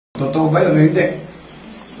Totoo ba yun o hindi?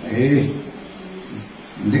 Eh,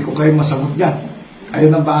 hindi ko kayo masagot yan.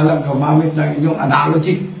 Kayo na bahalang gumamit ng inyong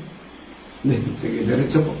analogy. Sige,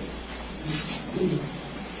 diretso po.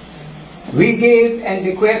 We give and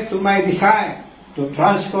bequeath to my desire to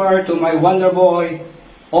transfer to my wonder boy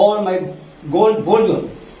all my gold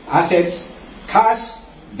bullion, assets, cash,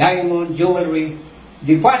 diamond, jewelry,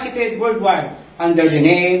 deposited worldwide under the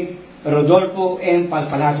name Rodolfo M.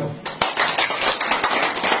 Palpalato.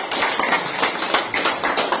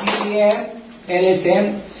 CDM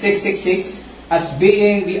LSM 666 as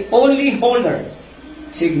being the only holder,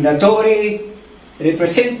 signatory,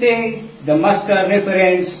 representing the master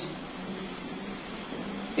reference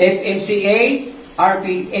FMCA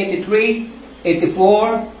RP 83,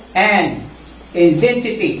 84, and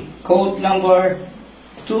identity code number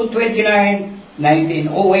 229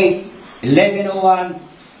 1908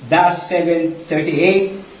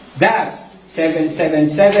 1101-738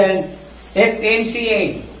 777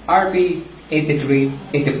 FMCA RP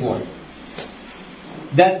 83-84.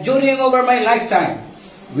 That during over my lifetime,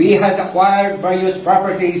 we had acquired various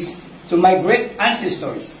properties to my great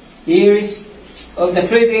ancestors, years of the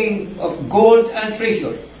trading of gold and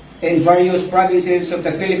treasure in various provinces of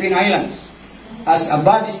the Philippine Islands, as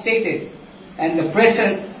above stated, and the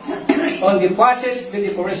present on deposit with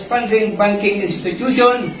the corresponding banking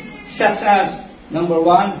institution such as number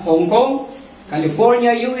 1, Hong Kong,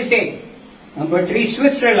 California, USA, number 3,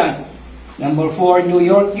 Switzerland, number 4, New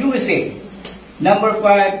York, USA, number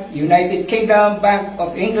 5, United Kingdom Bank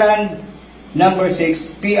of England, number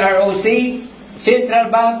 6, PROC,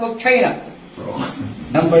 Central Bank of China,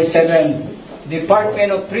 number 7,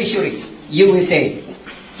 Department of Treasury, USA,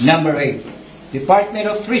 number 8, Department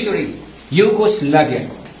of Treasury, Yugoslavia,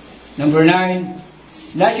 number 9,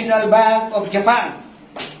 National Bank of Japan,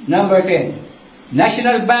 number 10,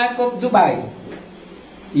 National Bank of Dubai,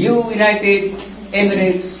 United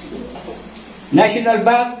Emirates, National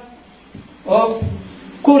Bank of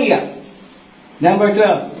Korea, number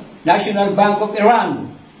 12, National Bank of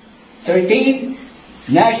Iran, 13,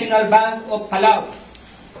 National Bank of Palau,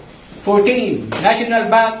 14, National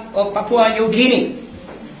Bank of Papua New Guinea,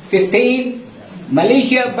 15,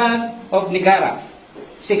 Malaysia Bank of Niagara,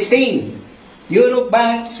 16, Europe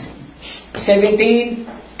Banks, 17,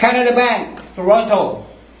 Canada Bank, Toronto,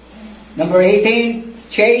 number 18,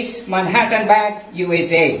 Chase Manhattan Bank,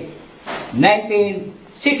 USA, 19,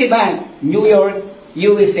 Citibank, New York,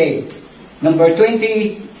 USA, number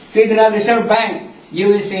 20, Federal Reserve Bank,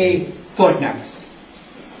 USA, Fort Knox,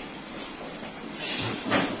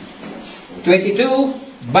 22,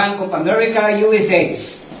 Bank of America, USA,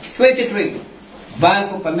 23,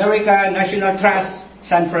 Bank of America National Trust,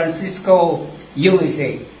 San Francisco,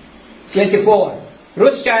 USA, 24,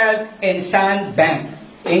 Rothschild and Son Bank,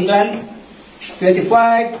 England,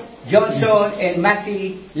 25, Johnson and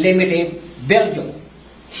Massey Limited, Belgium,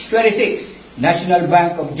 26, National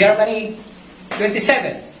Bank of Germany,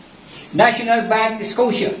 27, National Bank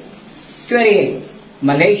Scotia, 28,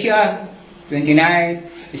 Malaysia, 29,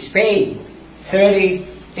 Spain, 30,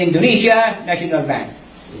 Indonesia National Bank,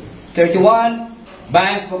 31,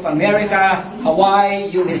 Bank of America, Hawaii,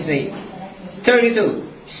 USA, 32,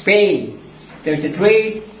 Spain,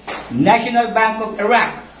 33, National Bank of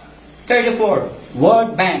Iraq, 34,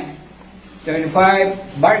 World Bank,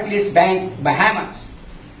 35, Barclays Bank, Bahamas,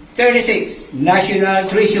 36, National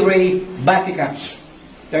Treasury, Vatican,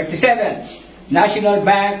 37, National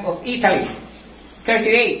Bank of Italy,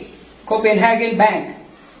 38, Copenhagen Bank,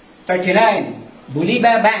 39,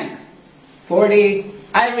 Bolivar Bank, 40,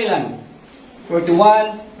 Ireland,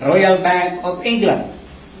 41, Royal Bank of England,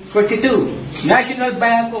 42, National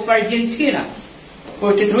Bank of Argentina,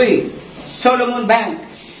 43, Solomon Bank,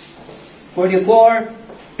 44,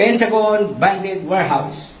 Pentagon Bonded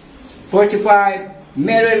Warehouse, 45,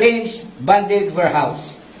 Merrill Lynch Bonded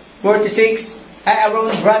Warehouse, 46,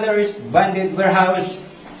 Aaron Brothers Bonded Warehouse,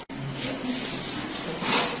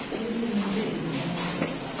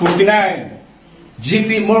 49,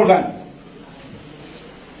 JP Morgan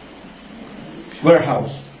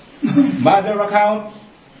Warehouse, Mother Account,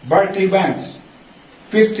 Barclays Banks,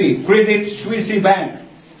 50, Credit Suisse Bank,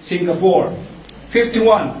 Singapore,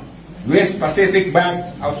 51, West Pacific Bank,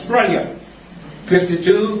 Australia,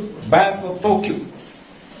 52, Bank of Tokyo,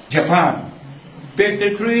 Japan,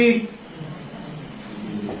 53,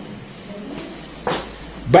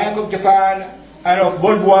 Bank of Japan, and of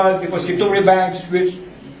worldwide depository banks which,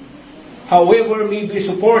 however, may be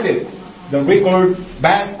supported, the record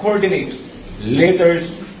bank coordinates, letters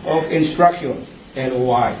of instruction,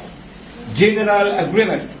 LOI, general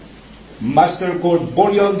agreement, master code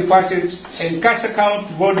bullion deposits, and cash account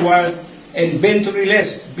worldwide inventory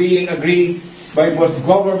list being agreed by both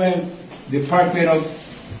government, Department of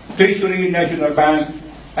Treasury, National Bank,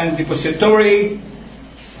 and depository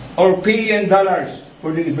or pay in dollars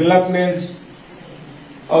for the developments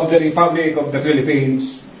of the Republic of the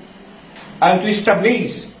Philippines, and to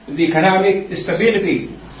establish the economic stability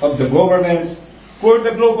of the government for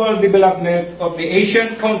the global development of the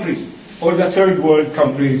Asian countries or the third world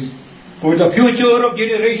countries for the future of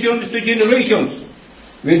generations to generations,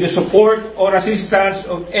 with the support or assistance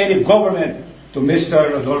of any government, to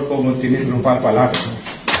Mr. Rodolfo Montenegro Palpalato.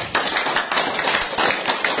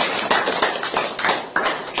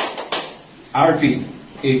 RP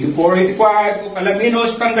 8485 of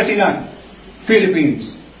Alaminos, Pangasinan,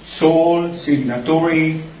 Philippines, sole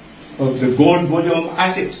signatory of the gold bullion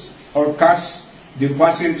assets or cash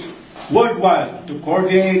deposits worldwide to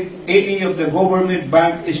coordinate any of the government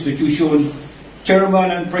bank institution,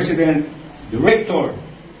 chairman and president, director,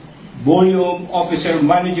 bullion officer,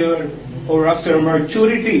 manager, or after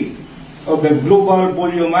maturity of the global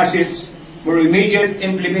bullion assets for immediate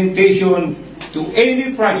implementation to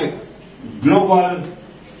any project, global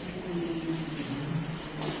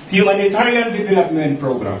humanitarian development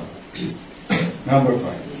program. Number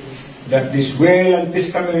 5, that this will and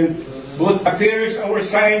testament both appears our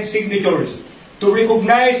signed signatures to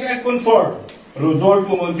recognize and confirm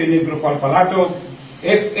Rodolfo Montenegro Palpalato,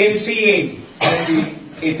 FMCA,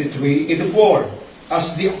 8384,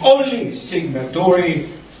 as the only signatory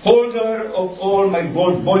holder of all my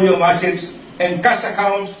gold bullion assets and cash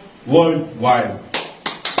accounts worldwide.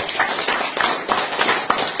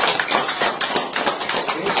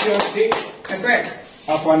 It shall take effect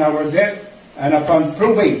upon our death and upon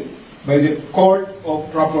proving by the court of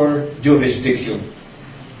proper jurisdiction.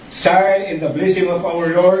 Signed in the blessing of our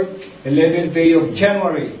Lord, 11th day of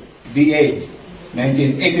January, the 8th,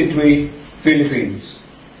 1983, Philippines.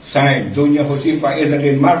 Signed, Doña Josefa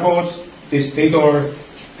Edelyn Marcos, Testator,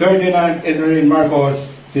 Ferdinand E. Marcos,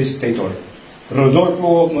 Testator.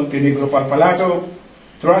 Rodolfo Montenegro Palpalato,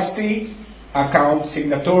 Trustee, Account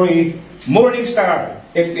Signatory, Morningstar,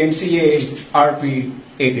 FMCA, RP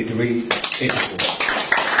 8384.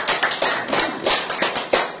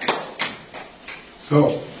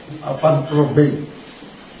 So, upon probate,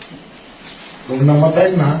 kung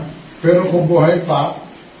namatay na, pero kung buhay pa,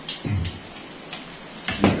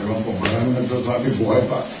 ewan ko, maraming nagsasabi buhay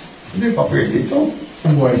pa. Hindi pa pwede ito,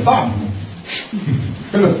 kung buhay pa.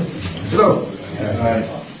 Hello.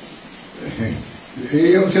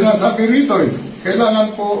 Yung sinasabi rito,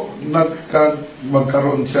 kailangan po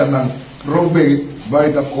magkaroon siya ng probate by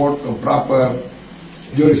the court of proper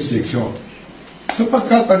jurisdiction.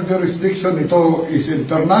 Sapagkat ang jurisdiction ito is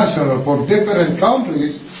international for different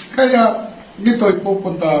countries, kaya ito'y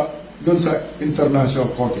pupunta doon sa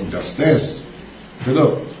International Court of Justice.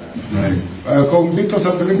 Hello? Kung dito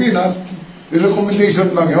sa Pilipinas,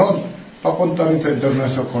 recommendation lang yun, papunta rin sa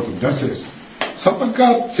International Court of Justice.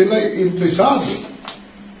 Sapagkat sila'y interesado.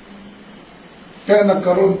 Kaya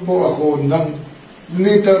nagkaroon po ako ng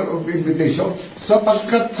letter of invitation,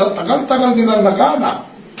 sapagkat sa tagal-tagal nilang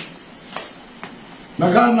naghanap,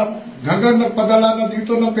 hanggang nagpadala na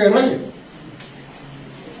dito ng pera eh.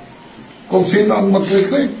 Kung sino ang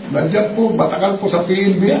mag-reclaim, nandyan po, matagal po sa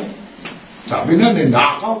PNB yan. Sabi na,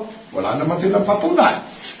 ninakaw, wala naman silang patunay.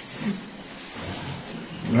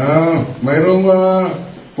 Mayroong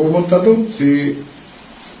pumunta doon,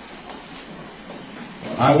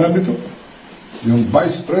 alam ito, yung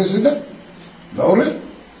Vice President, Laurel,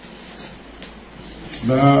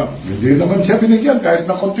 na hindi naman siya binigyan kahit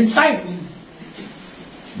na konting time.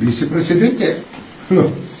 Vice Presidente.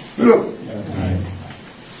 Pero,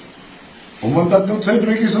 pumunta doon sa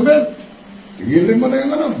Enrique Subel. Tigilin mo na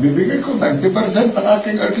yung bibigay ko 90% ng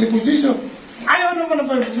aking earthly position. Ayaw naman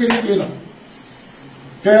ang Pilipino.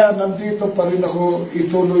 Kaya nandito pa rin ako,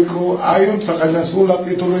 ituloy ko, ayon sa kanyang sulat,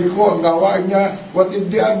 ituloy ko ang gawain niya, what if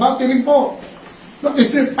they are battling po. That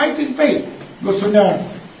is their fighting faith. Gusto niya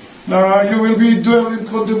na you will be dwell in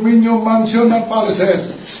condominium, mansion, and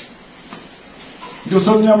palaces.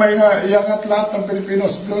 Gusto niya may iangat lahat ng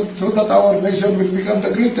Pilipinos so that our nation will become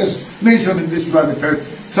the greatest nation in this planet Earth.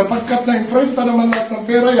 Sapagkat na-imprenta naman lahat ng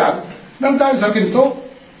pera yan nang dahil sa ginto.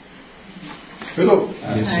 Pero,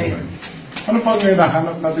 ano pang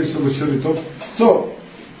hinahanap natin solusyon ito? So,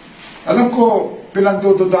 alam ko,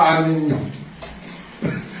 pinagdududaan ninyo.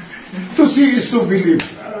 To see is to believe.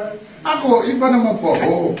 Ako, iba naman po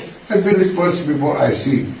ako. I believe first before I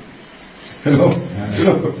see. Hello?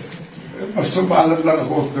 Mas sumaalat lang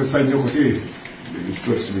ako sa inyo kasi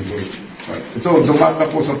ito, dumaan na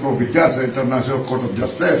po sa probate yan sa International Court of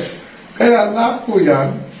Justice. Kaya lahat po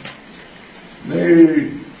yan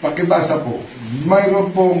pakibasa po. Mayroon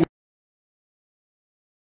pong